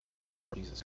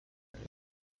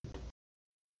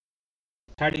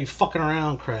Tired of you fucking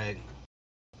around, Craig.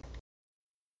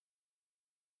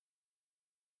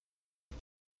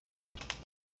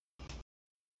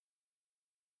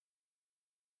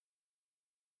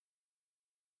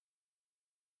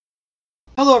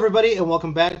 Hello, everybody, and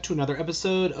welcome back to another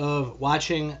episode of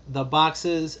Watching the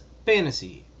Boxes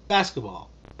Fantasy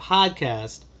Basketball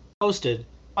Podcast, hosted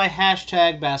by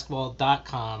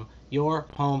 #basketball.com, your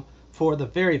home for the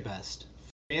very best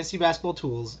fantasy basketball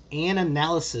tools and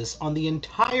analysis on the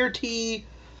entirety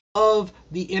of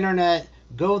the internet.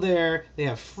 Go there. They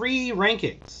have free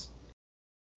rankings,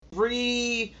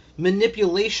 free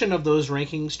manipulation of those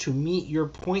rankings to meet your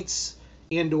points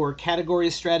and or category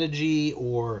strategy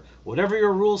or whatever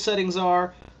your rule settings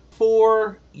are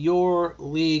for your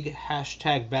league.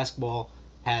 #basketball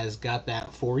has got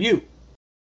that for you.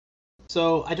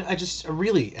 So I just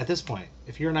really, at this point,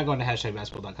 if you're not going to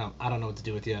 #basketball.com, I don't know what to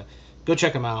do with you. Go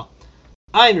check them out.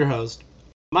 I am your host,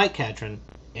 Mike Catron,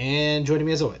 and joining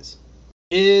me as always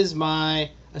is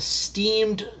my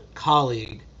esteemed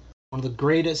colleague, one of the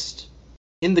greatest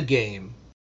in the game,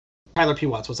 Tyler P.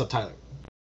 Watts. What's up, Tyler?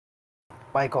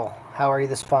 Michael, how are you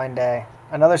this fine day?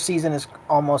 Another season is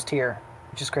almost here,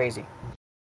 which is crazy.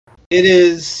 It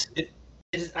is.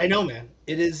 I know, man.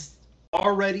 It is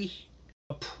already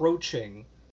approaching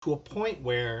to a point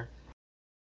where,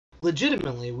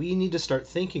 legitimately, we need to start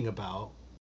thinking about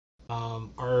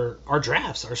our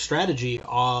drafts, our strategy,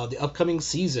 the upcoming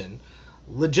season.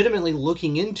 Legitimately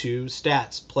looking into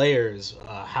stats, players,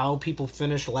 how people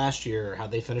finished last year, how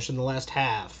they finished in the last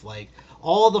half, like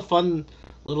all the fun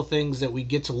little things that we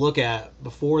get to look at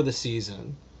before the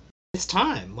season. It's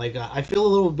time. Like I feel a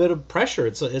little bit of pressure.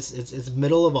 It's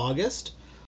middle of August.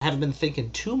 I haven't been thinking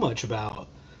too much about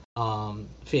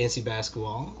fantasy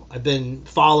basketball. I've been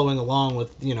following along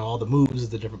with all the moves of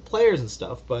the different players and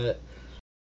stuff, but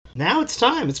now it's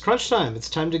time. It's crunch time. It's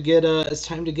time to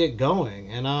get going.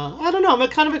 And I don't know. I'm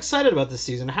kind of excited about this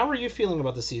season. How are you feeling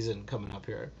about the season coming up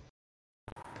here?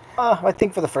 I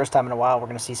think for the first time in a while, we're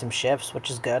going to see some shifts, which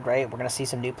is good, right? We're going to see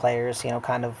some new players,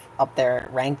 kind of up there,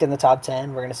 ranked in the top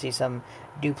 10. We're going to see some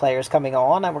new players coming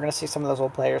on, and we're going to see some of those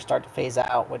old players start to phase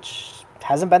out, which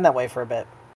hasn't been that way for a bit.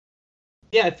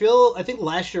 Yeah, I think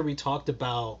last year we talked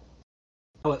about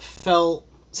how it felt.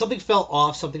 Something felt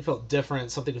off, something felt different,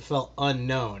 something felt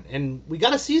unknown. And we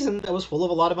got a season that was full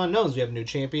of a lot of unknowns. We have a new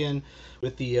champion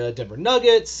with the Denver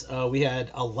Nuggets. We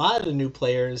had a lot of new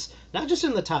players, not just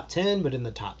in the top 10, but in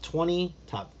the top 20,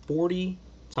 top 40,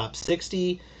 top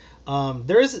 60.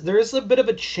 There is a bit of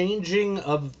a changing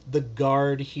of the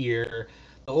guard here.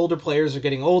 The older players are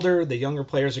getting older. The younger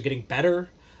players are getting better.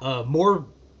 More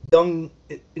young,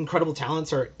 incredible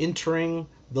talents are entering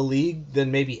the league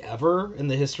than maybe ever in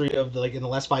the history of in the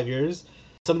last 5 years.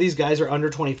 Some of these guys are under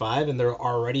 25 and they're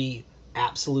already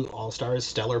absolute all-stars,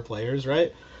 stellar players,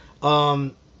 right?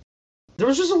 There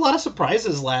was just a lot of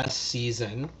surprises last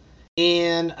season,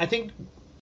 and I think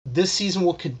this season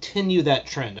will continue that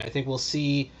trend. I think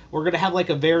we're going to have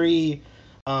a very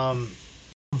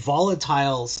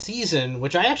volatile season,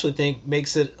 which I actually think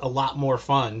makes it a lot more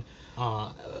fun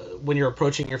when you're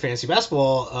approaching your fantasy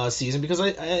basketball season, because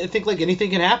I think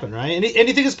anything can happen, right?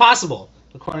 Anything is possible,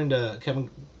 according to Kevin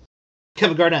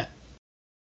Garnett.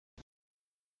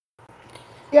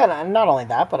 Yeah, and not only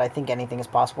that, but I think anything is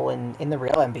possible in the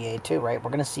real NBA too, right? We're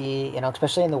going to see,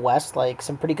 especially in the West,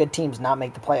 some pretty good teams not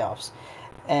make the playoffs.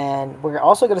 And we're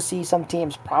also going to see some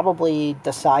teams probably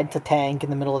decide to tank in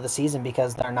the middle of the season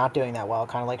because they're not doing that well,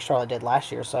 kind of like Charlotte did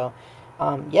last year. So,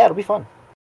 yeah, it'll be fun.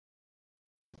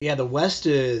 Yeah, the West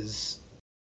is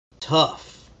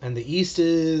tough, and the East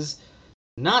is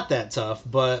not that tough,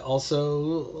 but also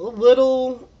a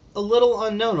little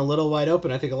unknown, a little wide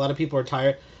open. I think a lot of people are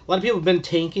tired. A lot of people have been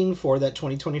tanking for that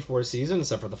 2024 season,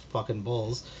 except for the fucking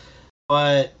Bulls.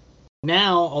 But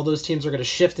now all those teams are going to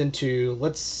shift into,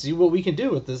 let's see what we can do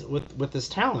with this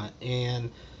talent. And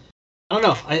I don't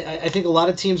know. I think a lot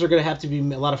of teams are going to have to be,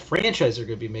 a lot of franchises are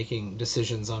going to be making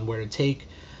decisions on where to take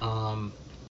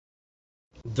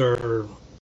their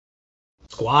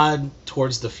squad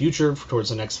towards the future, towards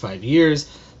the next 5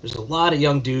 years. There's a lot of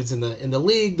young dudes in the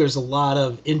league. There's a lot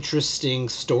of interesting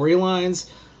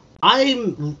storylines.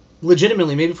 I'm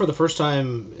legitimately, maybe for the first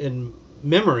time in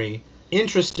memory,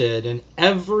 interested in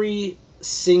every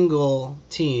single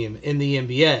team in the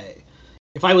NBA.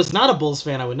 If I was not a Bulls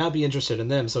fan, I would not be interested in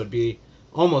them, so it'd be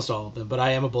almost all of them. But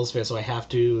I am a Bulls fan, so I have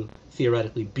to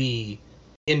theoretically be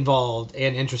involved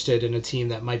and interested in a team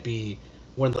that might be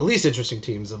one of the least interesting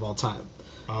teams of all time.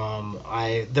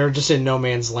 They're just in no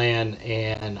man's land,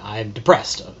 and I'm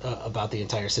depressed about the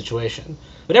entire situation.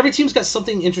 But every team's got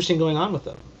something interesting going on with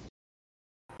them.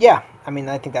 Yeah, I mean,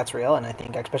 I think that's real, and I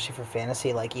think especially for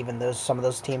fantasy, like even some of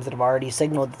those teams that have already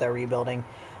signaled that they're rebuilding,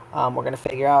 we're gonna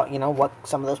figure out, what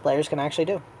some of those players can actually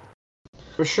do.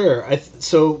 For sure.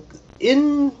 So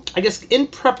in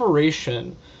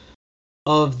preparation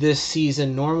of this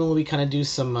season, normally we kind of do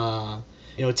some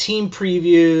team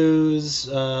previews,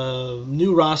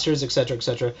 new rosters, etc.,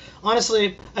 etc.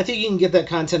 Honestly, I think you can get that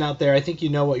content out there. I think you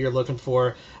know what you're looking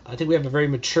for. I think we have a very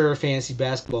mature fantasy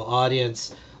basketball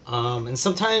audience. And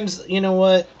sometimes, you know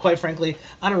what? Quite frankly,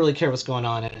 I don't really care what's going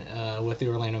on with the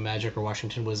Orlando Magic or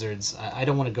Washington Wizards. I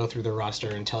don't want to go through the roster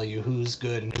and tell you who's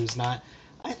good and who's not.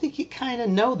 I think you kind of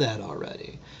know that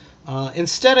already.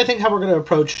 Instead, I think how we're going to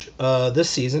approach this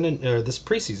season, or this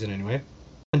preseason anyway,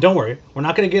 and don't worry, we're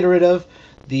not going to get rid of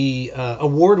the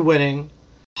award-winning,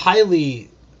 highly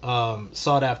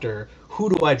sought-after Who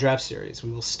Do I Draft series.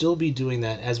 We will still be doing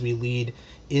that as we lead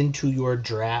into your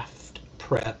draft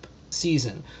prep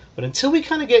season. But until we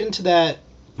kind of get into that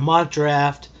mock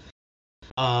draft,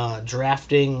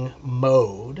 drafting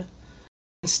mode,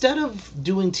 instead of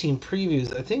doing team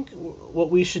previews, I think what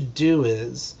we should do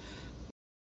is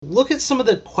look at some of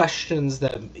the questions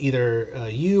that either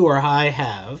you or I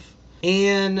have,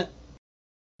 and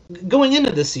going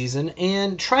into this season,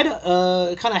 and try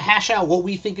to kind of hash out what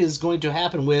we think is going to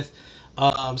happen with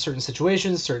certain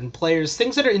situations, certain players,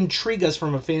 things that intrigue us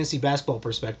from a fantasy basketball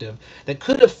perspective that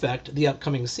could affect the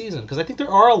upcoming season. Because I think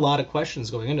there are a lot of questions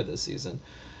going into this season.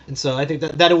 And so I think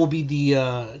that it will be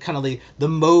the kind of the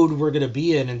mode we're going to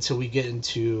be in until we get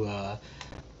into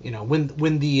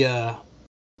when the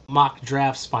mock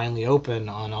drafts finally open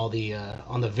on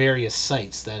the various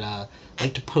sites that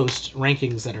like to post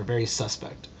rankings that are very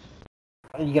suspect.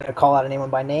 Are you gonna call out anyone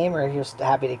by name, or are you just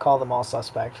happy to call them all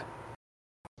suspect?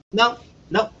 No,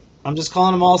 no, I'm just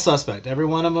calling them all suspect. Every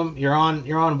one of them. You're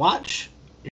on watch.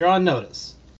 You're on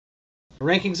notice. The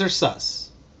rankings are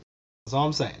sus. That's all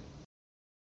I'm saying.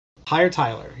 Hire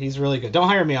Tyler. He's really good. Don't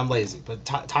hire me. I'm lazy. But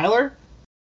Tyler,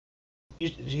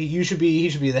 you should be. He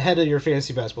should be the head of your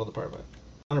fantasy basketball department.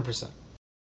 100%.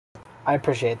 I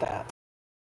appreciate that.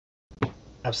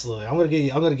 Absolutely. I'm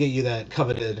gonna get you that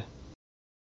coveted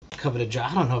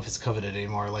job. I don't know if it's coveted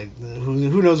anymore. Like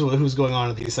who knows who's going on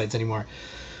at these sites anymore.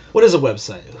 What is a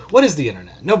website? What is the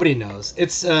internet? Nobody knows.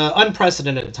 It's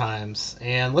unprecedented at times.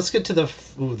 And let's get to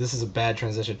this is a bad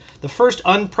transition. The first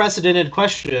unprecedented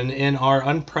question in our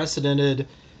unprecedented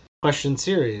question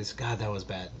series. God, that was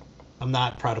bad. I'm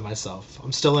not proud of myself.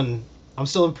 I'm still in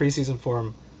preseason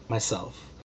form myself.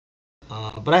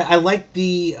 But I like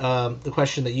the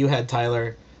question that you had,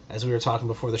 Tyler, as we were talking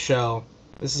before the show.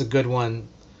 This is a good one.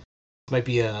 Might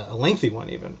be a lengthy one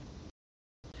even.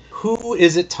 Who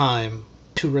is it time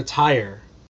to retire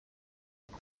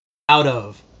out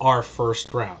of our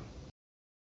first round?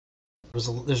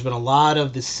 There's been a lot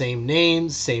of the same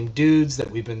names, same dudes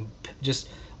that we've been just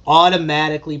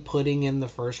automatically putting in the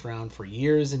first round for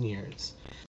years and years.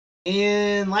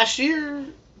 And last year,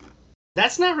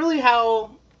 that's not really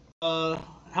how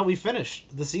we finished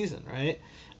the season, right?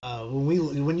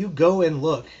 When you go and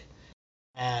look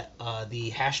at the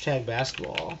hashtag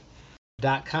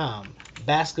basketball.com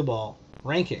basketball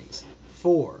rankings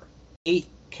for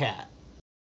 8cat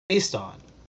based on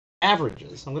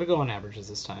averages. I'm going to go on averages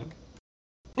this time.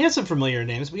 We have some familiar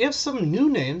names, but we have some new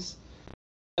names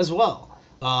as well.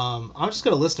 I'm just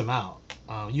going to list them out.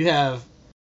 You have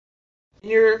in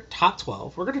your top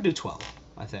 12, we're going to do 12,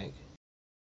 I think.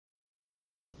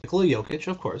 Nikola Jokic,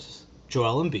 of course.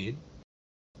 Joel Embiid.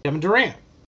 Kevin Durant.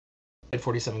 Played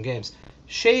 47 games.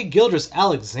 Shai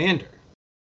Gilgeous-Alexander.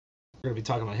 We're going to be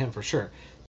talking about him for sure.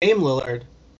 Dame Lillard.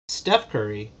 Steph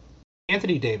Curry.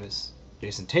 Anthony Davis.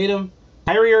 Jason Tatum.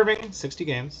 Kyrie Irving, 60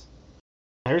 games.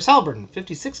 Tyrese Haliburton,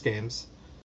 56 games.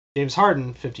 James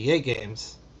Harden, 58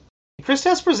 games. And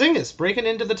Kristaps Porzingis breaking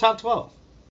into the top 12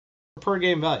 per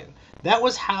game value. That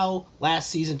was how last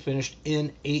season finished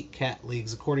in 8cat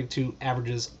leagues, according to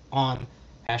averages on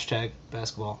hashtag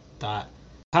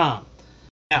basketball.com.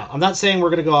 Now, I'm not saying we're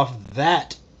going to go off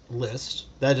that list.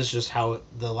 That is just how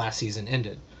the last season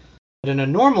ended. But in a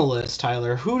normal list,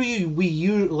 Tyler, who do you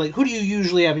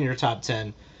usually have in your top 10?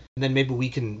 And then maybe we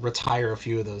can retire a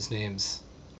few of those names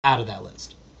out of that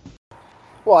list.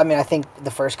 Well, I mean, I think the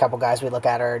first couple guys we look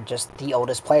at are just the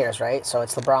oldest players, right? So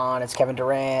it's LeBron, it's Kevin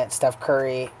Durant, Steph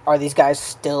Curry. Are these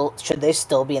guys should they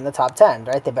still be in the top 10,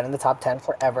 right? They've been in the top 10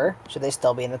 forever. Should they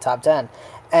still be in the top 10?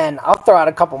 And I'll throw out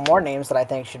a couple more names that I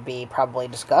think should be probably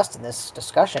discussed in this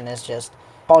discussion is just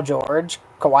Paul George,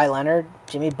 Kawhi Leonard,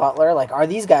 Jimmy Butler. Like, are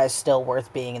these guys still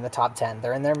worth being in the top 10?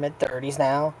 They're in their mid-30s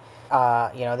now.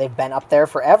 They've been up there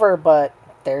forever, but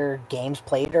their games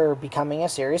played are becoming a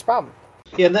serious problem.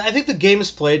 Yeah, I think the games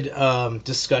played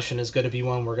discussion is going to be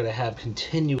one we're going to have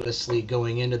continuously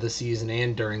going into the season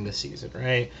and during the season,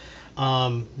 right?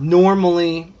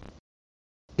 Normally,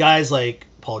 guys like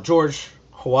Paul George,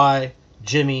 Kawhi,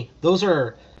 Jimmy, those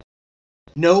are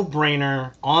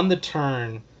no-brainer on the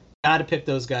turn. Got to pick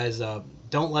those guys up.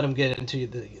 Don't let them get into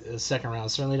the second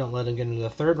round. Certainly don't let them get into the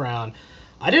third round.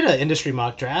 I did an industry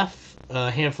mock draft a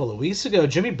handful of weeks ago.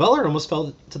 Jimmy Butler almost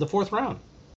fell to the fourth round.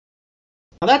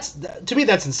 Now that's to me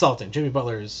that's insulting. Jimmy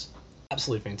Butler is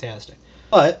absolutely fantastic,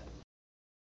 but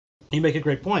you make a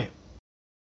great point.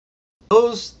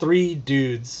 Those three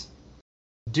dudes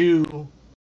do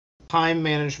time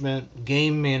management,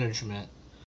 game management,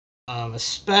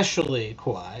 especially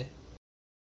Kawhi,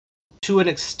 to an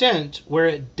extent where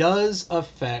it does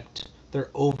affect their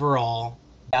overall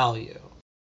value.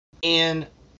 And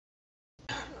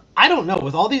I don't know,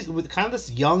 with kind of this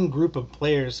young group of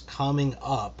players coming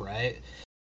up, right?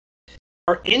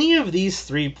 Are any of these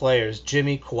three players,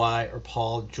 Jimmy, Kawhi, or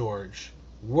Paul George,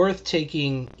 worth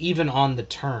taking even on the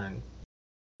turn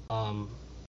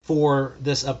for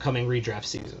this upcoming redraft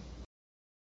season?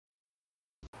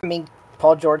 I mean,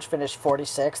 Paul George finished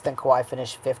 46th and Kawhi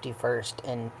finished 51st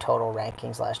in total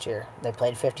rankings last year. They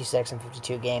played 56 and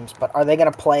 52 games, but are they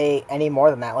going to play any more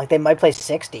than that? Like, they might play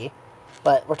 60,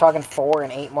 but we're talking 4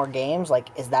 and 8 more games. Like,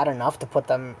 is that enough to put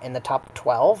them in the top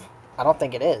 12? I don't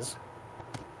think it is.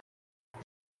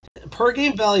 Per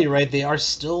game value, right? They're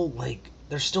still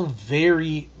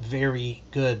very, very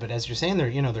good. But as you're saying,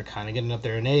 they're kind of getting up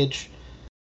there in age,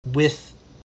 with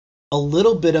a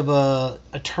little bit of a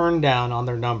turn down on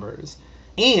their numbers,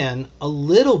 and a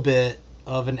little bit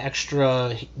of an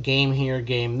extra game here,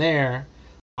 game there,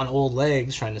 on old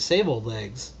legs, trying to save old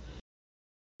legs.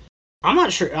 I'm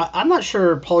not sure. I'm not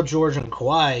sure Paul George and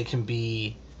Kawhi can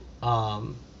be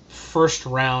first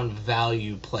round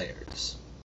value players.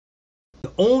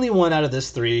 The only one out of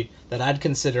this three that I'd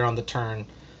consider on the turn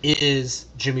is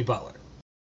Jimmy Butler.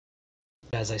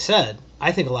 As I said,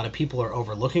 I think a lot of people are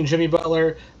overlooking Jimmy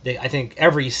Butler. I think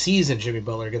every season Jimmy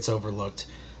Butler gets overlooked.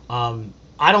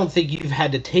 I don't think you've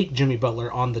had to take Jimmy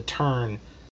Butler on the turn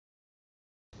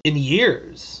in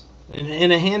years,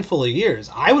 in a handful of years.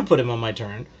 I would put him on my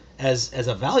turn as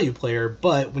a value player,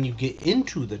 but when you get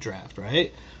into the draft,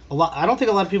 right? I don't think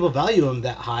a lot of people value him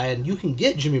that high, and you can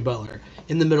get Jimmy Butler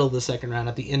in the middle of the second round,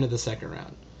 at the end of the second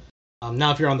round.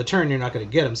 Now, if you're on the turn, you're not going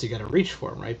to get him, so you got to reach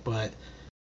for him, right? But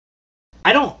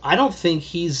I don't think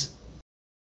he's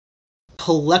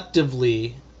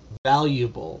collectively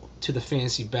valuable to the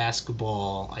fantasy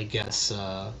basketball, I guess,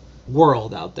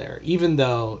 world out there. Even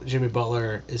though Jimmy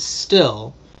Butler is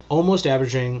still almost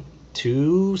averaging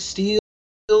 2 steals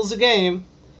a game,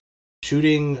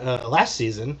 shooting last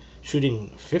season, shooting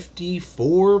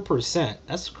 54%.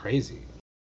 That's crazy.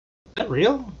 Is that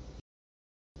real?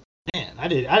 Man, I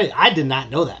did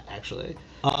not know that, actually.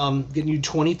 Getting you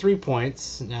 23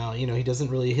 points. Now, he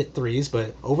doesn't really hit threes,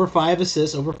 but over 5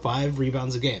 assists, over 5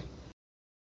 rebounds a game.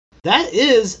 That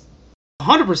is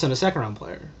 100% a second round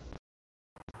player.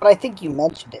 But I think you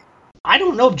mentioned it. I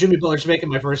don't know if Jimmy Butler's making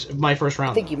my first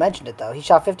round. I think you mentioned it, though. He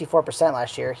shot 54%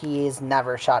 last year. He's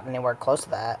never shot anywhere close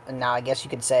to that. And now I guess you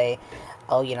could say,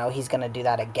 oh, he's going to do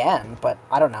that again. But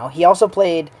I don't know. He also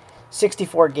played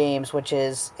 64 games, which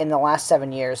is, in the last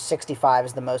 7 years, 65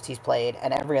 is the most he's played.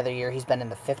 And every other year he's been in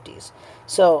the 50s.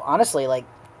 So, honestly,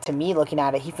 to me, looking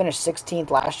at it, he finished 16th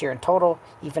last year in total.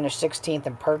 He finished 16th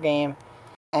in per game.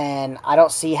 And I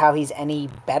don't see how he's any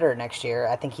better next year.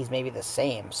 I think he's maybe the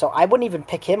same. So I wouldn't even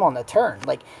pick him on the turn.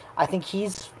 I think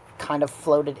he's kind of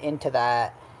floated into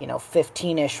that,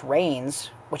 15-ish range,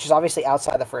 which is obviously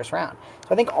outside the first round. So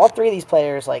I think all three of these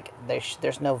players,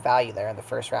 there's no value there in the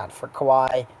first round for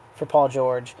Kawhi, for Paul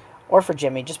George, or for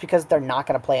Jimmy, just because they're not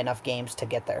going to play enough games to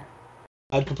get there.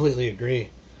 I'd completely agree.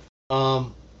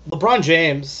 LeBron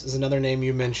James is another name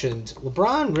you mentioned.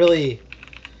 LeBron really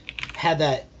had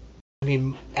that,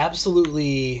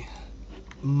 absolutely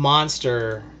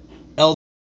monster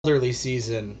elderly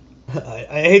season.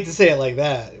 I hate to say it like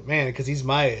that, man, because he's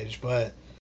my age, but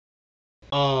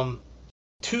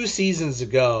 2 seasons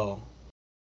ago,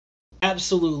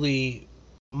 absolutely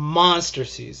monster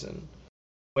season,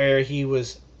 where he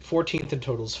was 14th in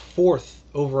totals, 4th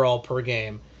overall per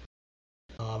game.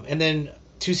 And then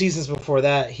 2 seasons before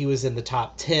that, he was in the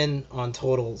top 10 on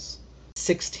totals,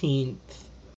 16th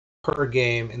per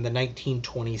game in the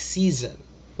 1920 season.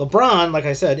 LeBron, like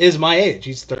I said, is my age.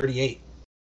 He's 38.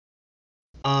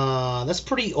 That's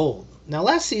pretty old. Now,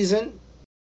 last season,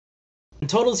 in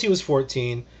totals, he was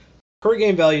 14. Per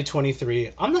game value,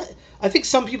 23. I think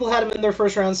some people had him in their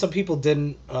first round, some people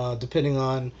didn't, depending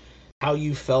on how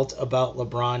you felt about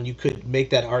LeBron. You could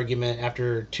make that argument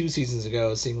after 2 seasons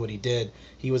ago, seeing what he did.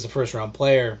 He was a first round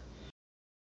player.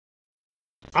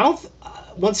 I don't.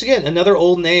 Once again, another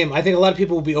old name. I think a lot of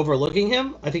people will be overlooking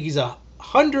him. I think he's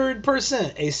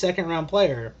 100% a second round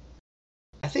player.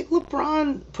 I think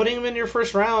LeBron putting him in your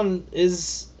first round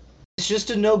is it's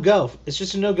just a no go. It's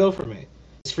just a no go for me.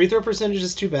 His free throw percentage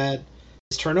is too bad.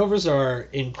 His turnovers are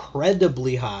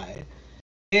incredibly high.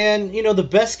 And, the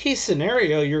best case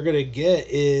scenario you're going to get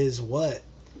is what?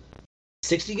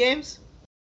 60 games?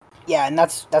 Yeah, and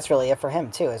that's really it for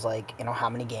him too. Is like, how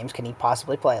many games can he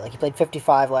possibly play? Like he played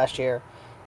 55 last year.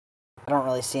 I don't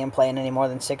really see him playing any more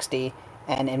than 60,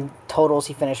 and in totals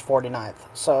he finished 49th.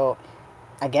 So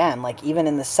again, like even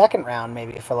in the second round,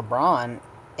 maybe for LeBron,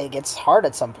 it gets hard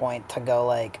at some point to go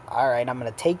like, all right, I'm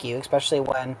going to take you, especially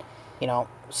when,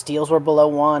 steals were below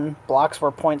 1, blocks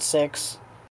were 0.6,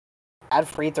 add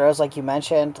free throws like you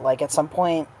mentioned. Like at some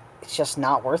point, it's just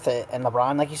not worth it. And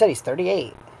LeBron, like you said, he's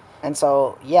 38. And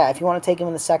so, yeah, if you want to take him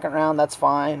in the second round, that's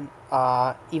fine.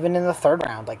 Even in the third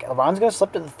round, like LeBron's going to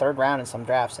slip to the third round in some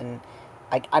drafts, and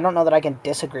I don't know that I can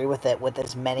disagree with it with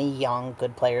as many young,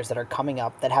 good players that are coming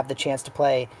up that have the chance to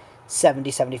play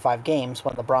 70, 75 games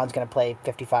when LeBron's going to play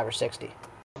 55 or 60.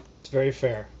 It's very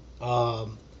fair.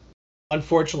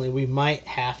 Unfortunately, we might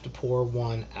have to pour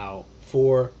one out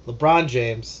for LeBron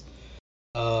James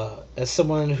as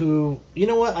someone who,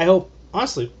 I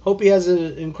honestly hope he has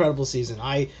an incredible season.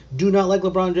 I do not like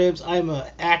LeBron James. I'm an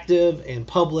active and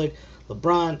public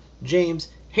LeBron James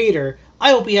hater.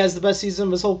 I hope he has the best season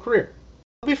of his whole career.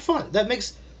 It'll be fun. That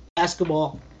makes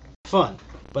basketball fun.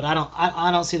 But I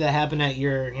don't see that happen at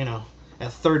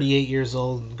at 38 years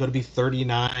old, going to be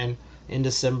 39 in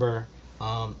December.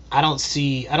 I don't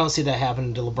see that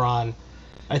happening to LeBron.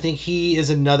 I think he is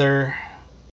another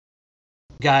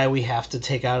guy we have to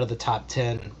take out of the top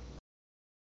 10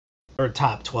 or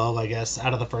top 12, I guess,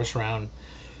 out of the first round.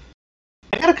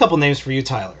 I got a couple names for you,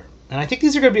 Tyler, and I think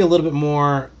these are going to be a little bit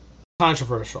more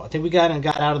controversial. I think we got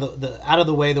out of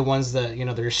the way the ones that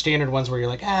they're standard ones where you're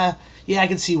like, yeah, I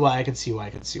can see why. I can see why.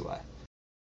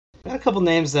 I got a couple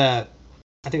names that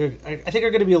I think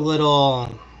are going to be a little.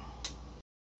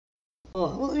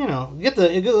 Well, get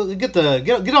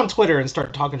on Twitter and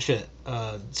start talking shit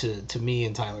to me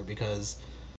and Tyler, because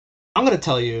I'm going to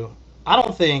tell you, I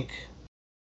don't think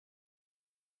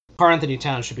Karl-Anthony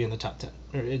Towns should be in the top 10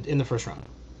 or in the first round.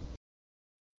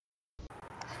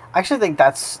 I actually think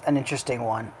that's an interesting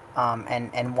one,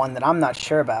 and one that I'm not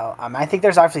sure about. I think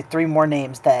there's actually 3 more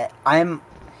names that I'm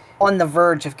on the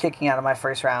verge of kicking out of my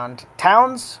first round.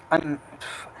 Towns, I'm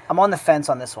on the fence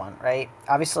on this one, right?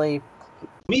 Obviously.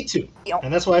 Me too.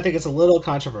 And that's why I think it's a little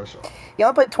controversial. He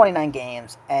only played 29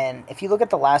 games, and if you look at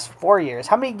the last 4 years,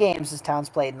 how many games has Towns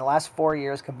played in the last 4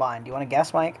 years combined? Do you want to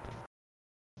guess, Mike?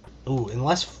 Ooh, in the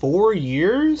last 4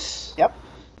 years? Yep.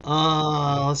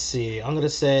 Let's see. I'm going to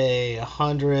say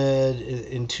 100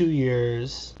 in 2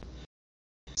 years.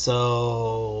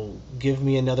 So give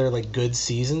me another good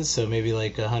season. So maybe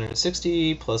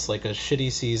 160 plus a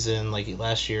shitty season like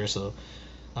last year. So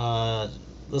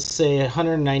let's say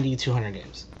 190, 200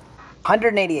 games.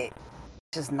 188.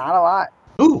 Which is not a lot.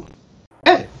 Ooh.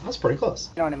 Hey, that's pretty close.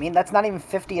 You know what I mean? That's not even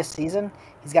 50 a season.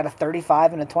 He's got a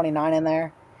 35 and a 29 in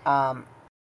there.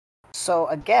 So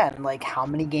again, how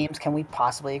many games can we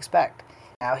possibly expect?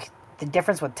 Now, the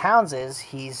difference with Towns is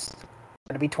he's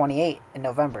going to be 28 in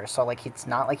November. So it's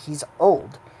not like he's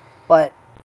old. But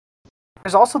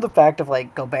there's also the fact of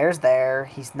Gobert's there.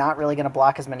 He's not really going to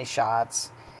block as many shots.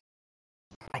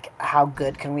 How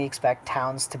good can we expect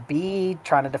Towns to be,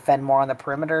 trying to defend more on the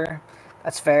perimeter?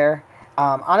 That's fair.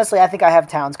 Honestly, I think I have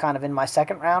Towns kind of in my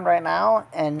second round right now,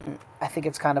 and I think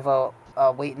it's kind of a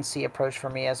wait-and-see approach for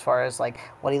me as far as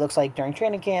what he looks like during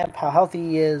training camp, how healthy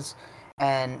he is,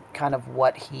 and kind of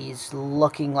what he's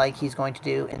looking like he's going to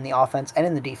do in the offense and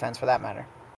in the defense, for that matter.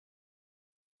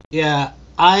 Yeah,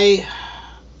 I've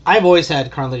always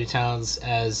had Karl-Anthony Towns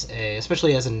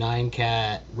especially as a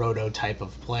 9-cat roto type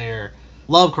of player.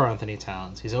 Love Karl-Anthony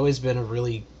Towns. He's always been a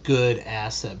really good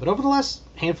asset. But over the last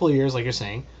handful of years, like you're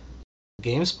saying,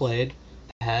 games played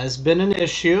has been an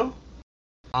issue.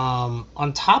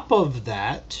 On top of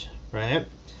that, right,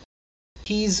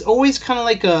 he's always kind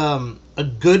of a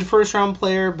good first-round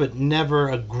player, but never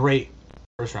a great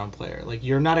first-round player.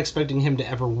 You're not expecting him to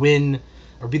ever win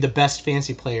or be the best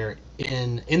fantasy player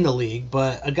in the league,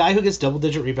 but a guy who gets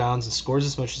double-digit rebounds and scores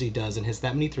as much as he does and hits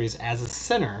that many threes as a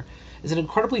center is an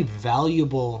incredibly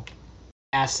valuable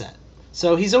asset.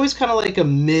 So he's always kind of a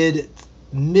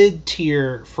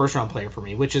mid-tier first-round player for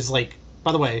me, which is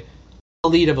by the way,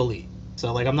 elite of elite.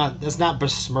 So that's not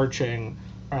besmirching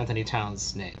Karl-Anthony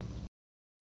Towns' name.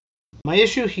 My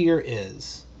issue here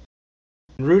is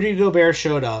when Rudy Gobert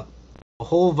showed up, the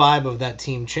whole vibe of that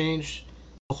team changed.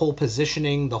 The whole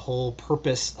positioning, the whole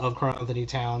purpose of Karl-Anthony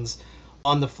Towns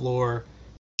on the floor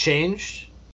changed.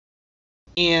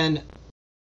 And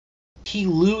he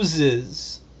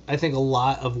loses, I think, a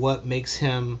lot of what makes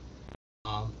him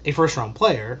a first-round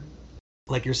player,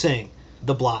 like you're saying,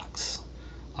 the blocks,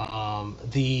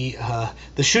 the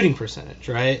shooting percentage,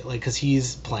 right? Like, because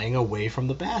he's playing away from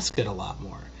the basket a lot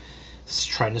more. He's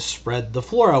trying to spread the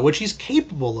floor out, which he's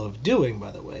capable of doing,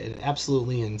 by the way. An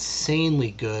absolutely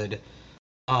insanely good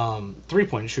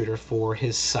three-point shooter for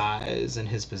his size and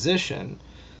his position.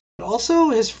 But also,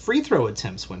 his free throw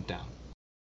attempts went down.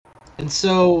 And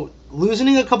so,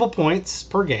 losing a couple points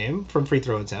per game from free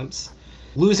throw attempts,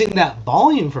 losing that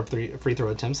volume from free throw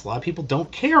attempts. A lot of people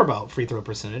don't care about free throw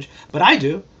percentage, but I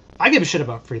do. I give a shit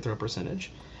about free throw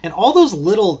percentage. And all those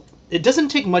little... It doesn't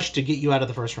take much to get you out of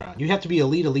the first round. You have to be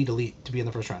elite to be in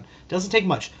the first round. It doesn't take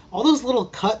much. All those little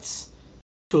cuts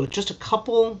to just a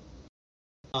couple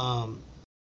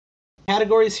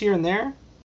categories here and there.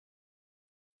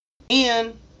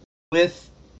 And with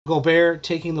Gobert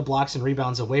taking the blocks and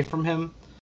rebounds away from him,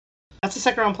 that's a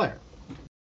second-round player.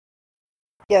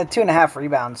 Yeah, 2.5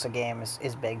 rebounds a game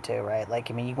is big too, right? Like,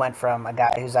 I mean, you went from a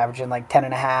guy who's averaging like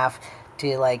 10.5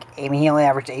 to like, I mean, he only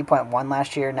averaged 8.1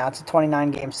 last year. Now it's a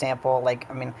 29-game sample. Like,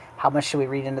 I mean, how much should we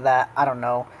read into that? I don't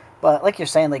know. But like you're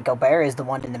saying, like, Gobert is the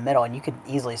one in the middle, and you could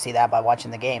easily see that by watching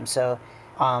the game. So,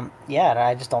 yeah,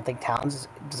 I just don't think Towns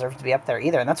deserves to be up there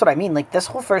either. And that's what I mean. Like, this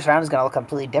whole first round is going to look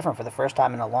completely different for the first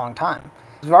time in a long time.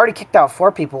 We've already kicked out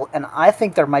 4 people, and I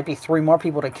think there might be 3 more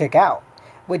people to kick out,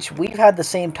 which we've had the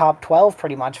same top 12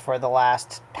 pretty much for the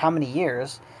last how many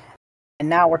years. And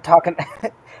now we're talking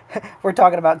we're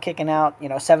talking about kicking out,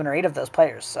 7 or 8 of those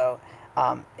players. So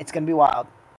it's going to be wild.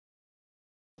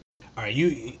 All right,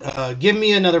 you give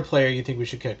me another player you think we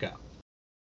should kick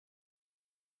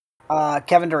out.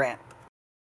 Kevin Durant.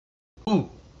 Ooh,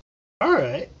 all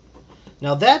right.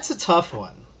 Now that's a tough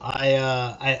one.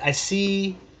 I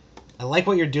see. I like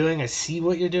what you're doing. I see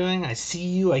what you're doing. I see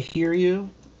you. I hear you.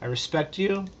 I respect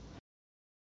you.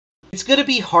 It's going to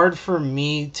be hard for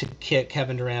me to kick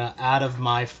Kevin Durant out of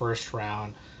my first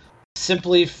round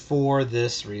simply for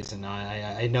this reason.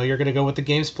 I know you're going to go with the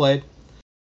games played.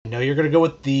 I know you're going to go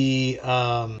with the,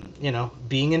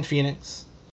 being in Phoenix.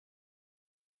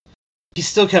 He's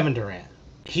still Kevin Durant.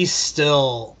 He's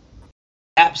still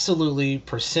absolutely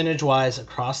percentage-wise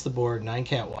across the board,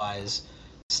 9-cat-wise,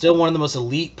 still one of the most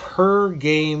elite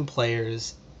per-game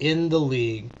players in the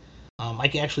league.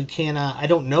 I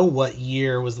don't know what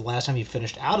year was the last time he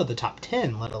finished out of the top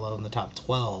 10, let alone the top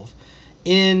 12,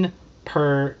 in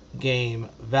per game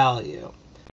value.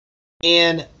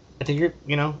 And I think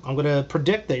I'm going to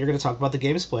predict that you're going to talk about the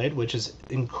games played, which is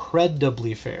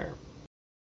incredibly fair.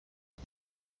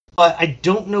 But I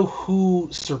don't know who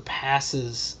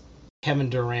surpasses Kevin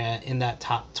Durant in that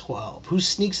top 12. Who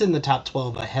sneaks in the top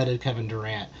 12 ahead of Kevin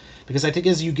Durant? Because I think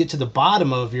as you get to the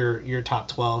bottom of your top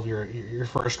 12, your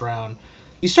first round,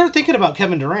 you start thinking about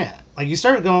Kevin Durant. Like, you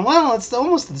start going, well, it's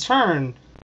almost the turn.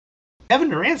 Kevin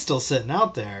Durant's still sitting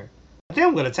out there. I think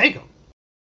I'm going to take him.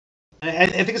 I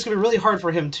think it's going to be really hard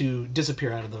for him to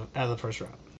disappear out of the first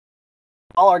round.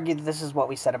 I'll argue that this is what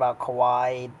we said about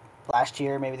Kawhi last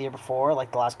year, maybe the year before,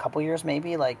 like the last couple years,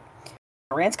 maybe. Like,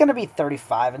 Durant's going to be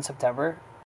 35 in September.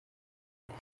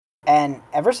 And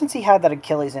ever since he had that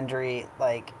Achilles injury,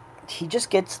 like, he just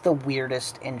gets the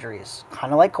weirdest injuries.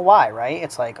 Kind of like Kawhi, right?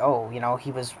 It's like,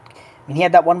 he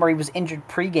had that one where he was injured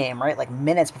pregame, right? Like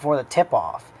minutes before the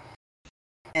tip-off.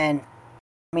 And,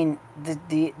 I mean,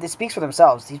 this speaks for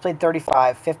themselves. He's played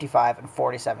 35, 55, and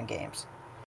 47 games.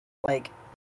 Like,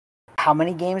 how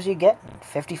many games do you get?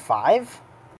 55?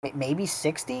 Maybe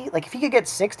 60? Like, if he could get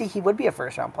 60, he would be a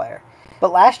first-round player.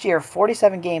 But last year,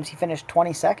 47 games, he finished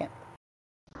 22nd.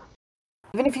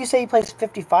 Even if you say he plays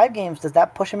 55 games, does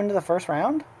that push him into the first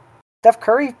round? Steph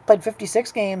Curry played 56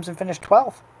 games and finished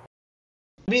 12th.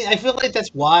 I mean, I feel like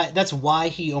that's why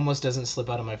he almost doesn't slip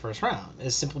out of my first round.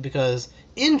 Is simply because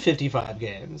in 55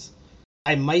 games,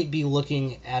 I might be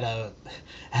looking at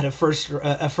a first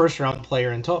round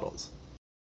player in totals.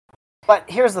 But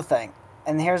here's the thing,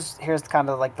 and here's kind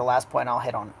of like the last point I'll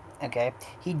hit on. Okay,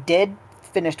 he did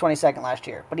finish 22nd last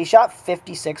year, but he shot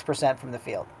 56% from the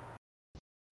field.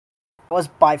 Was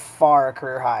by far a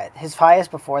career high. His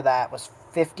highest before that was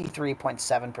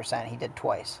 53.7%. He did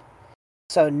twice.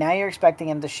 So now you're expecting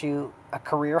him to shoot a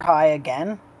career high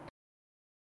again,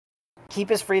 keep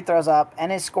his free throws up and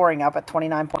his scoring up at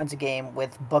 29 points a game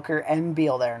with Booker and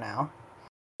Beal there now,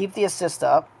 keep the assist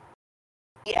up.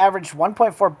 He averaged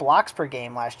 1.4 blocks per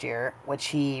game last year, which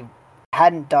he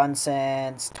hadn't done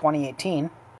since 2018,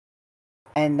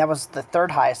 and that was the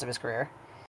third highest of his career.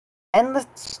 And the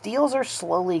steals are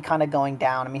slowly kind of going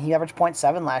down. I mean, he averaged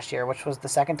 0.7 last year, which was the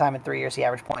second time in 3 years he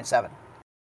averaged 0.7.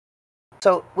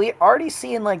 So we're already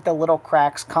seeing like the little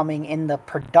cracks coming in the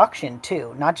production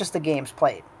too, not just the games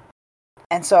played.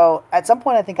 And so at some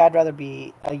point I think I'd rather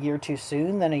be a year too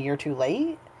soon than a year too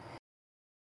late.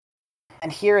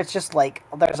 And here it's just like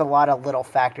there's a lot of little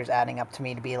factors adding up to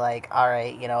me to be like, all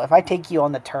right, if I take you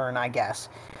on the turn, I guess.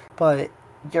 But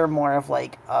you're more of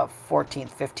like a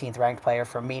 14th, 15th ranked player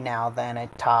for me now than a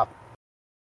top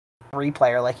 3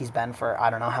 player like he's been for I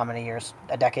don't know how many years,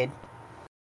 a decade.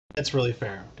 That's really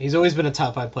fair. He's always been a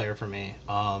top 5 player for me,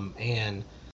 and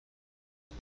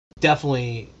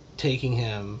definitely taking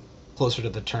him closer to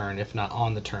the turn, if not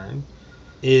on the turn,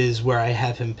 is where I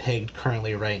have him pegged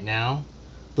currently right now.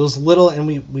 Those little, and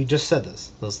we just said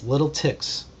this, those little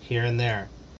ticks here and there,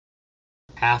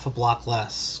 half a block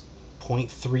less,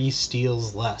 0.3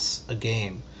 steals less a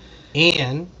game,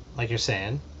 and like you're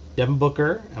saying, Devin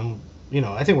Booker, and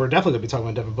I think we're definitely going to be talking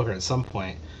about Devin Booker at some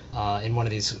point in one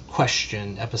of these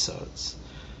question episodes.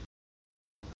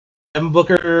 Devin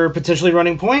Booker potentially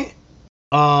running point.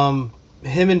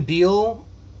 Him and Beal,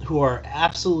 who are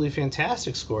absolutely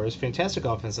fantastic scorers, fantastic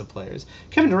offensive players.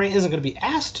 Kevin Durant isn't going to be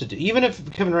asked to do. Even if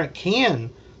Kevin Durant can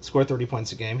score 30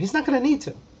 points a game, he's not going to need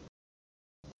to.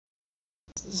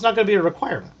 It's not going to be a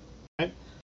requirement, right?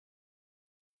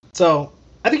 So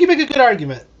I think you make a good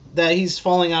argument that he's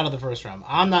falling out of the first round.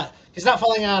 He's not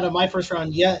falling out of my first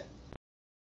round yet.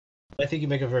 I think you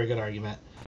make a very good argument.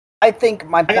 I think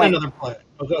my point. I got another player.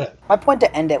 Oh, go ahead. My point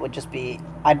to end it would just be,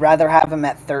 I'd rather have him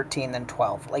at 13 than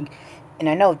 12. And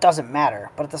I know it doesn't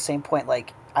matter, but at the same point,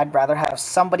 I'd rather have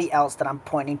somebody else that I'm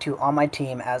pointing to on my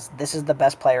team as this is the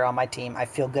best player on my team. I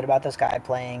feel good about this guy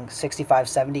playing 65,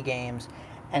 70 games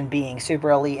and being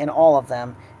super elite in all of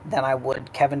them than I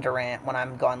would Kevin Durant when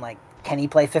I'm going can he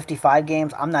play 55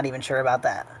 games? I'm not even sure about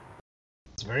that.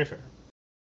 It's very fair.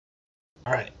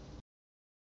 All right.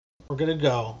 We're going to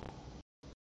go.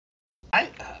 I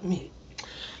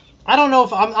don't know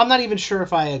if I'm not even sure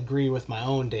if I agree with my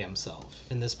own damn self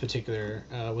in this particular,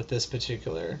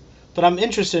 but I'm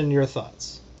interested in your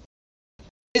thoughts.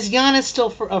 Is Giannis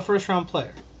still a first round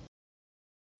player?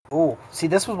 Ooh, see,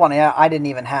 this was one I didn't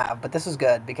even have, but this is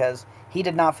good because he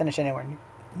did not finish anywhere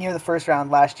near the first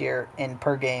round last year in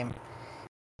per game.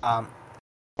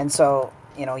 And so,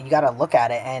 you got to look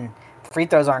at it, and free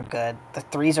throws aren't good. The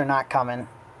threes are not coming.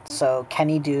 So can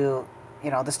he do,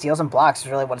 the steals and blocks is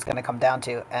really what it's going to come down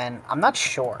to. And I'm not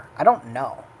sure. I don't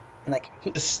know.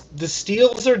 The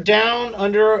steals are down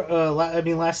under,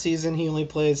 last season he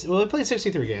played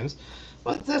 63 games.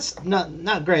 But that's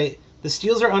not great. The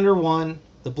steals are under 1.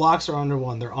 The blocks are under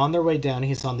 1. They're on their way down.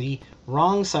 He's on the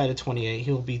wrong side of 28.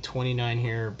 He'll be 29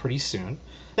 here pretty soon.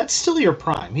 That's still your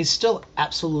prime. He's still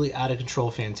absolutely out of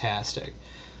control fantastic.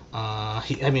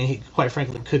 He quite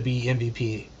frankly could be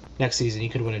MVP next season. He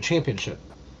could win a championship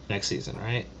next season,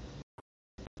 right?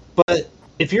 But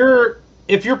if you're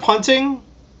punting,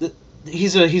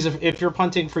 if you're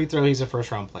punting free throw, he's a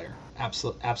first round player.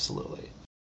 Absolutely.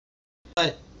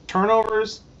 But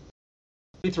turnovers,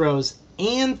 free throws,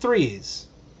 and threes,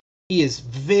 he is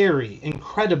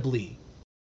incredibly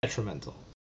detrimental.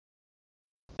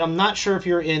 I'm not sure if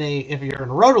you're in a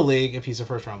roto league if he's a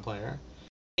first round player,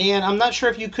 and I'm not sure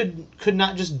if you could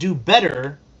not just do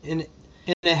better in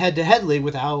a head to head league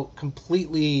without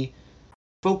completely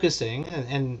focusing.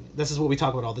 And this is what we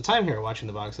talk about all the time here, watching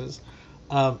the boxes.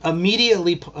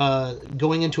 Immediately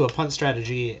going into a punt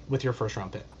strategy with your first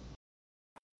round pick.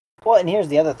 Well, and here's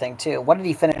the other thing too. What did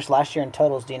he finish last year in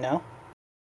totals? Do you know?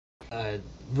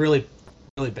 Really,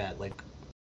 really bad.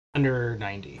 Under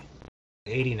 90,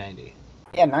 80, 90.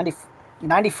 Yeah,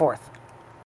 94th.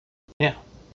 Yeah.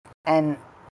 And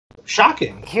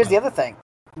shocking. Here's the other thing.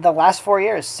 The last 4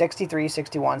 years, 63,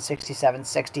 61, 67,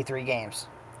 63 games.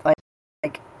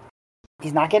 Like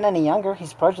he's not getting any younger.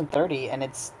 He's approaching 30, and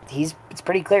it's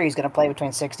pretty clear he's going to play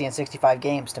between 60 and 65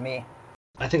 games to me.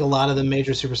 I think a lot of the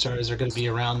major superstars are going to be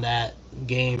around that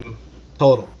game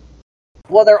total.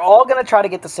 Well, they're all going to try to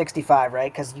get to 65,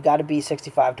 right? Because you got to be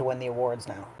 65 to win the awards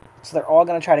now. So they're all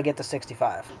going to try to get to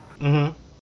 65. Mm-hmm.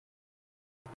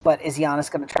 But is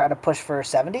Giannis going to try to push for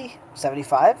 70,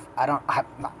 75?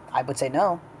 I would say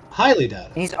no. Highly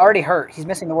doubt. He's already hurt. He's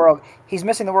missing the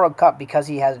World Cup because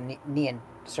he has knee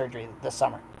surgery this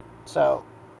summer. So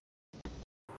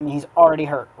he's already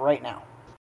hurt right now.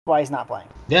 That's why he's not playing.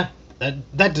 Yeah,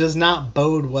 that does not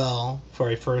bode well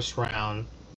for a first round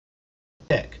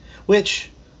pick. Which,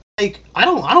 I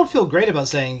don't feel great about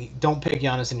saying don't pick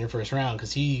Giannis in your first round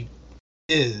because he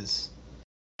is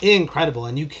incredible,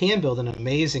 and you can build an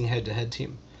amazing head-to-head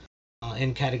team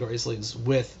in categories leagues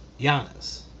with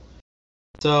Giannis.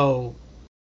 So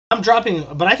I'm dropping,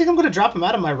 but I think I'm going to drop him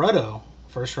out of my Roto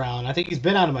first round. I think he's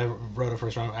been out of my Roto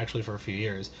first round actually for a few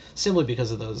years, simply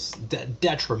because of those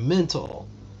detrimental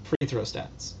free throw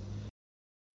stats.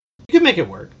 You can make it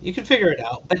work. You can figure it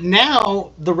out. But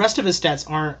now the rest of his stats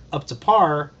aren't up to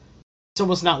par. It's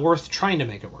almost not worth trying to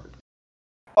make it work.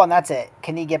 Well, and that's it.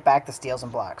 Can he get back the steals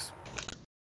and blocks?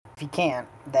 If he can't,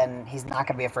 then he's not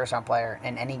going to be a first-round player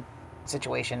in any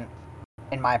situation,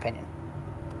 in my opinion.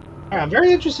 All right, I'm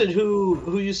very interested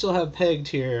who you still have pegged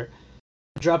here.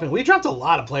 We dropped a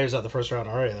lot of players out of the first round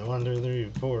already. 1, 2,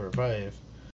 3, 4, 5,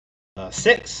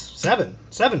 6,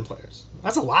 7 players.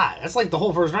 That's a lot. That's like the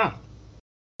whole first round.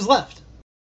 Who's left?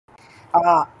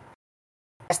 I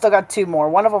still got 2 more.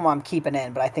 One of them I'm keeping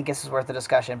in, but I think this is worth a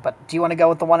discussion. But do you want to go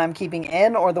with the one I'm keeping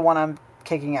in or the one I'm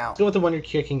kicking out? Go with the one you're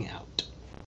kicking out.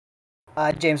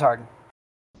 James Harden.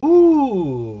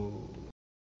 Ooh.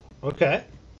 Okay.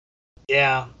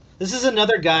 Yeah. This is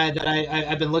another guy that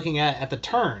I've been looking at the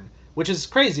turn, which is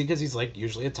crazy because he's like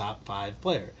usually a top 5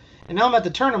 player. And now I'm at the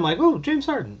turn, I'm like, oh, James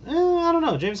Harden. I don't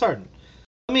know, James Harden.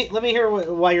 Let me hear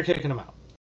why you're kicking him out.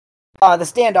 The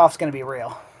standoff's going to be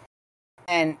real.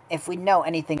 And if we know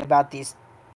anything about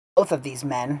both of these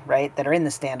men, right, that are in the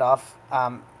standoff,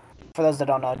 for those that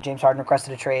don't know, James Harden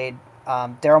requested a trade.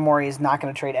 Daryl Morey is not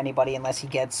going to trade anybody unless he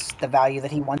gets the value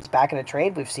that he wants back in a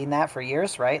trade. We've seen that for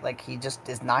years, right? Like, he just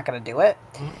is not going to do it.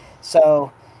 Mm-hmm.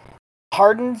 So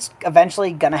Harden's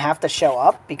eventually going to have to show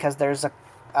up because there's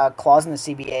a clause in the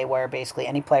CBA where basically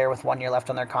any player with 1 year left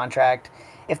on their contract,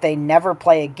 if they never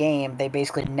play a game, they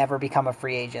basically never become a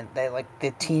free agent.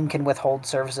 The team can withhold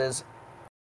services,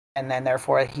 and then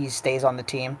therefore he stays on the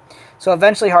team. So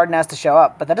eventually Harden has to show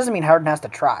up, but that doesn't mean Harden has to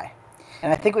try.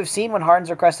 And I think we've seen when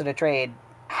Harden's requested a trade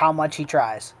how much he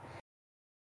tries.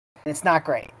 And it's not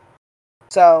great.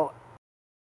 So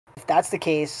if that's the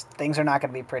case, things are not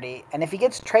going to be pretty. And if he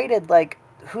gets traded, like,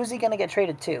 who's he going to get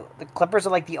traded to? The Clippers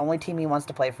are like the only team he wants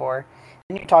to play for.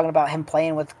 And you're talking about him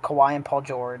playing with Kawhi and Paul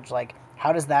George. Like,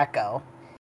 how does that go?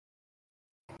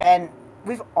 And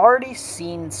we've already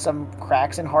seen some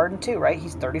cracks in Harden too, right?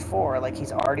 He's 34. Like,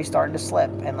 he's already starting to slip.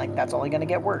 And, like, that's only going to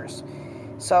get worse.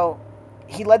 So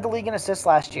he led the league in assists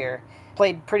last year,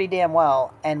 played pretty damn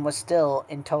well, and was still,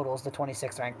 in totals, the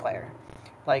 26th ranked player.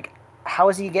 Like, how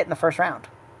is he getting the first round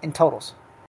in totals?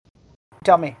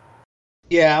 Tell me.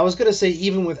 Yeah, I was going to say,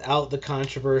 even without the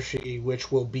controversy,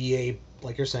 which will be,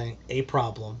 like you're saying, a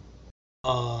problem,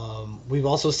 we've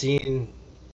also seen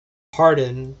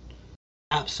Harden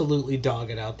absolutely dog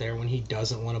it out there when he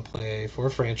doesn't want to play for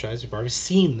a franchise. We've already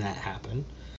seen that happen.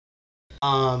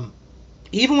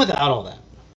 Even without all that,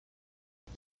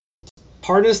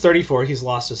 Harden is 34. He's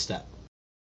lost a step.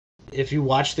 If you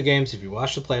watch the games, if you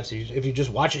watch the playoffs, if you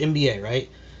just watch NBA, right,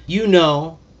 you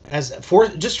know,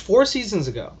 just 4 seasons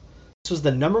ago, this was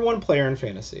the number 1 player in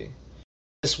fantasy.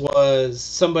 This was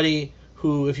somebody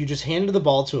who, if you just handed the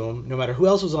ball to him, no matter who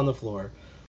else was on the floor,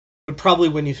 would probably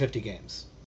win you 50 games.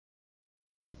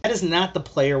 That is not the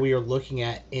player we are looking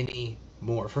at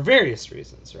anymore for various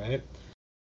reasons, right?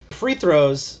 Free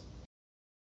throws,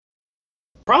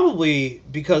 probably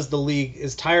because the league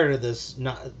is tired of this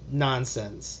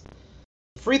nonsense.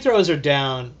 Free throws are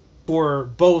down for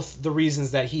both the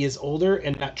reasons that he is older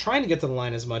and not trying to get to the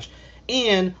line as much,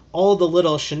 and all the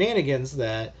little shenanigans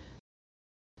that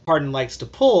Harden likes to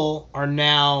pull are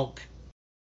now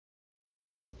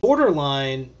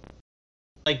borderline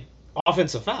like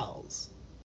offensive fouls,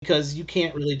 because you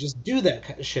can't really just do that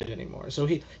kind of shit anymore. So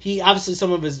he obviously,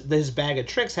 some of his bag of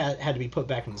tricks had to be put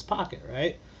back in his pocket,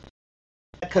 right?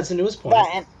 That cuts into his point.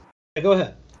 Go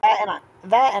ahead.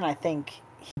 I think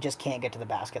he just can't get to the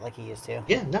basket like he used to.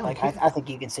 Yeah, no. Like, I think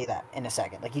you can see that in a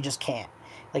second. Like, he just can't.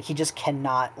 Like, he just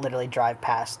cannot literally drive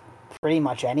past pretty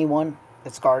much anyone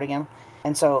that's guarding him.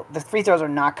 And so the free throws are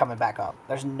not coming back up.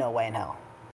 There's no way in hell.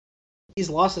 He's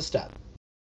lost a step.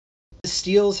 His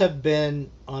steals have been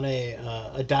on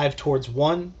a dive towards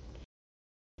 1.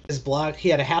 His block, he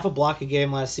had a half a block a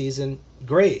game last season.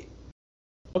 Great.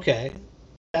 Okay.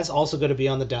 That's also going to be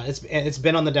on the down. It's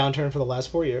been on the downturn for the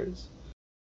last 4 years.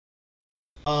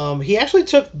 He actually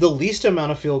took the least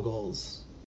amount of field goals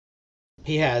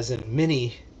he has in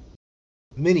many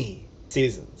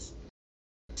seasons.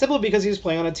 Simply because he was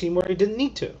playing on a team where he didn't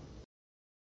need to.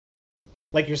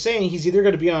 Like you're saying, he's either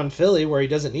going to be on Philly where he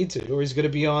doesn't need to, or he's going to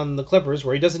be on the Clippers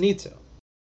where he doesn't need to. You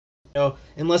know,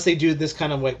 unless they do this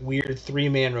kind of like weird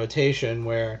 3-man rotation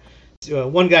where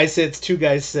one guy sits, 2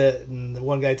 guys sit, and the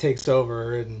one guy takes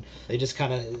over, and they just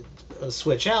kind of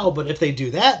switch out. But if they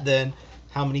do that, then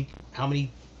how many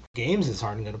games is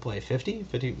Harden going to play? 50,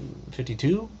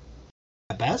 52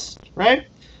 at best, right?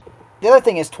 The other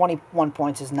thing is 21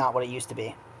 points is not what it used to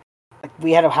be. Like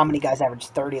we had how many guys averaged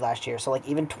 30 last year, so like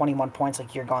even 21 points,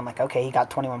 like you're going like, okay, he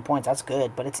got 21 points, that's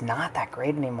good, but it's not that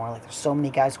great anymore. Like there's so many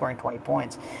guys scoring 20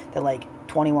 points that like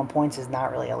 21 points is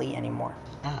not really elite anymore.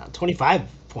 25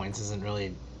 points isn't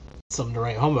really something to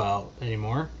write home about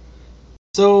anymore.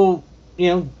 So,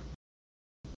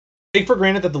 take for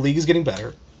granted that the league is getting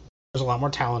better. There's a lot more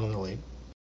talent in the league.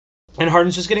 And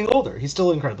Harden's just getting older. He's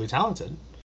still incredibly talented.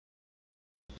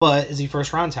 But is he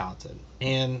first round talented?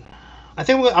 And I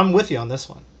think I'm with you on this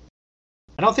one.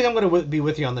 I don't think I'm going to be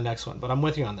with you on the next one, but I'm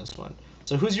with you on this one.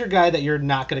 So who's your guy that you're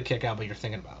not going to kick out, but you're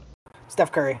thinking about?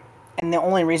 Steph Curry. And the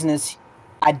only reason is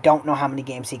I don't know how many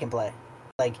games he can play.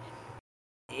 Like,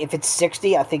 if it's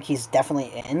 60, I think he's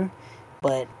definitely in.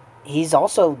 But he's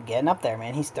also getting up there,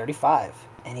 man. He's 35.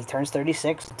 And he turns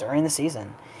 36 during the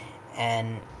season.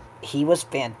 And he was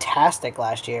fantastic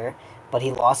last year, but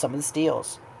he lost some of the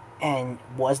steals. And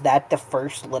was that the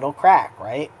first little crack,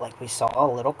 right? Like we saw a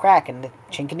little crack in the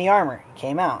chink in the armor. It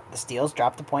came out. The steals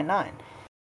dropped to 0.9.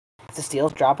 If the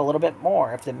steals drop a little bit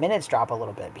more, if the minutes drop a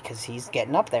little bit, because he's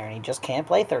getting up there and he just can't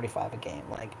play 35 a game.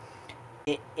 Like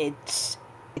it's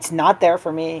not there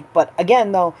for me. But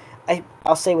again, though,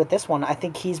 I'll say with this one, I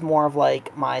think he's more of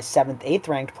like my 7th, 8th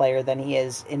ranked player than he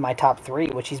is in my top 3,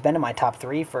 which he's been in my top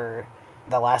 3 for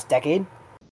the last decade.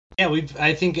 Yeah,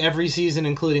 I think every season,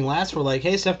 including last, we're like,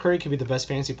 hey, Steph Curry could be the best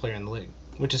fantasy player in the league,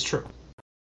 which is true.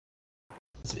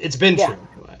 It's been true.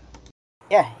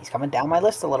 Yeah, he's coming down my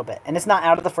list a little bit. And it's not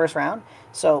out of the first round,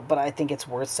 but I think it's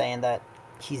worth saying that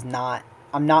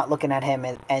I'm not looking at him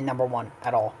at number 1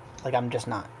 at all. Like, I'm just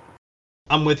not.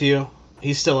 I'm with you.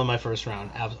 He's still in my first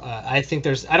round. I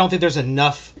don't think there's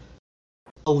enough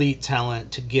elite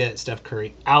talent to get Steph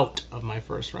Curry out of my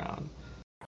first round.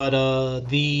 But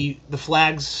the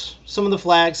flags, some of the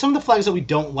flags that we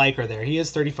don't like are there. He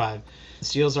is 35. The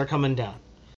steals are coming down.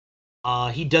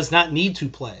 He does not need to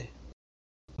play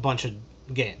a bunch of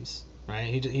games, right?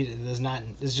 He does not.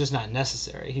 It's just not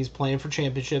necessary. He's playing for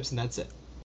championships, and that's it.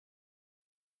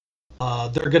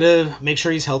 They're gonna make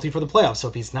sure he's healthy for the playoffs. So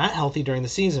if he's not healthy during the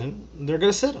season, they're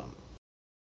gonna sit him.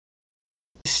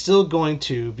 He's still going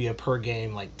to be a per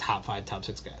game like top 5, top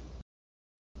 6 guy.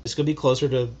 It's gonna be closer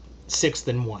to 6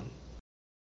 than 1.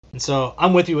 And so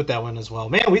I'm with you with that one as well.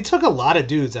 Man, we took a lot of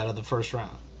dudes out of the first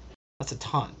round. That's a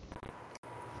ton.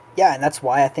 Yeah, and that's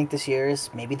why I think this year is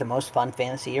maybe the most fun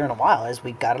fantasy year in a while, is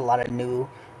we've got a lot of new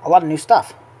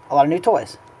stuff, a lot of new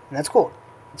toys, and that's cool.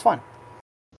 It's fun.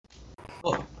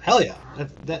 Oh, hell yeah.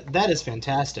 That is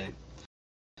fantastic.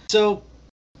 So,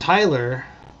 Tyler,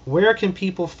 where can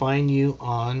people find you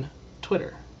on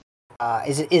Twitter?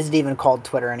 Is it even called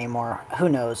Twitter anymore? Who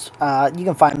knows? You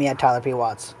can find me at Tyler P.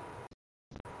 Watts.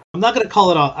 I'm not gonna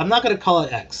call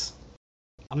it X.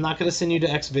 I'm not gonna send you to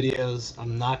X videos.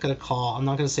 I'm not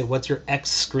gonna say what's your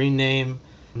X screen name.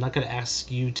 I'm not gonna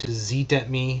ask you to zeet at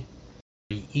me.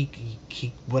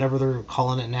 Whatever they're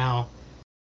calling it now.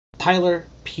 Tyler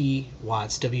P.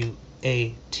 Watts,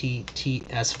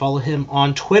 WATTS. Follow him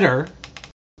on Twitter.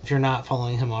 If you're not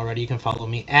following him already, you can follow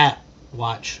me at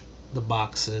Watch the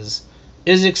Boxes.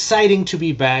 It is exciting to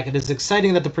be back. It is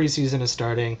exciting that the preseason is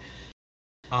starting.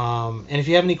 And if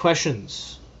you have any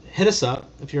questions, hit us up.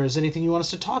 If there's anything you want us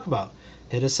to talk about,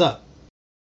 hit us up.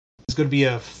 It's going to be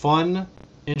a fun,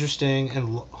 interesting,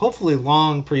 and hopefully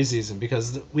long preseason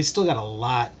because we still got a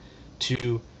lot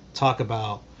to talk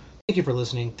about. Thank you for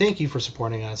listening. Thank you for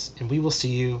supporting us. And we will see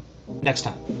you next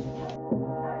time.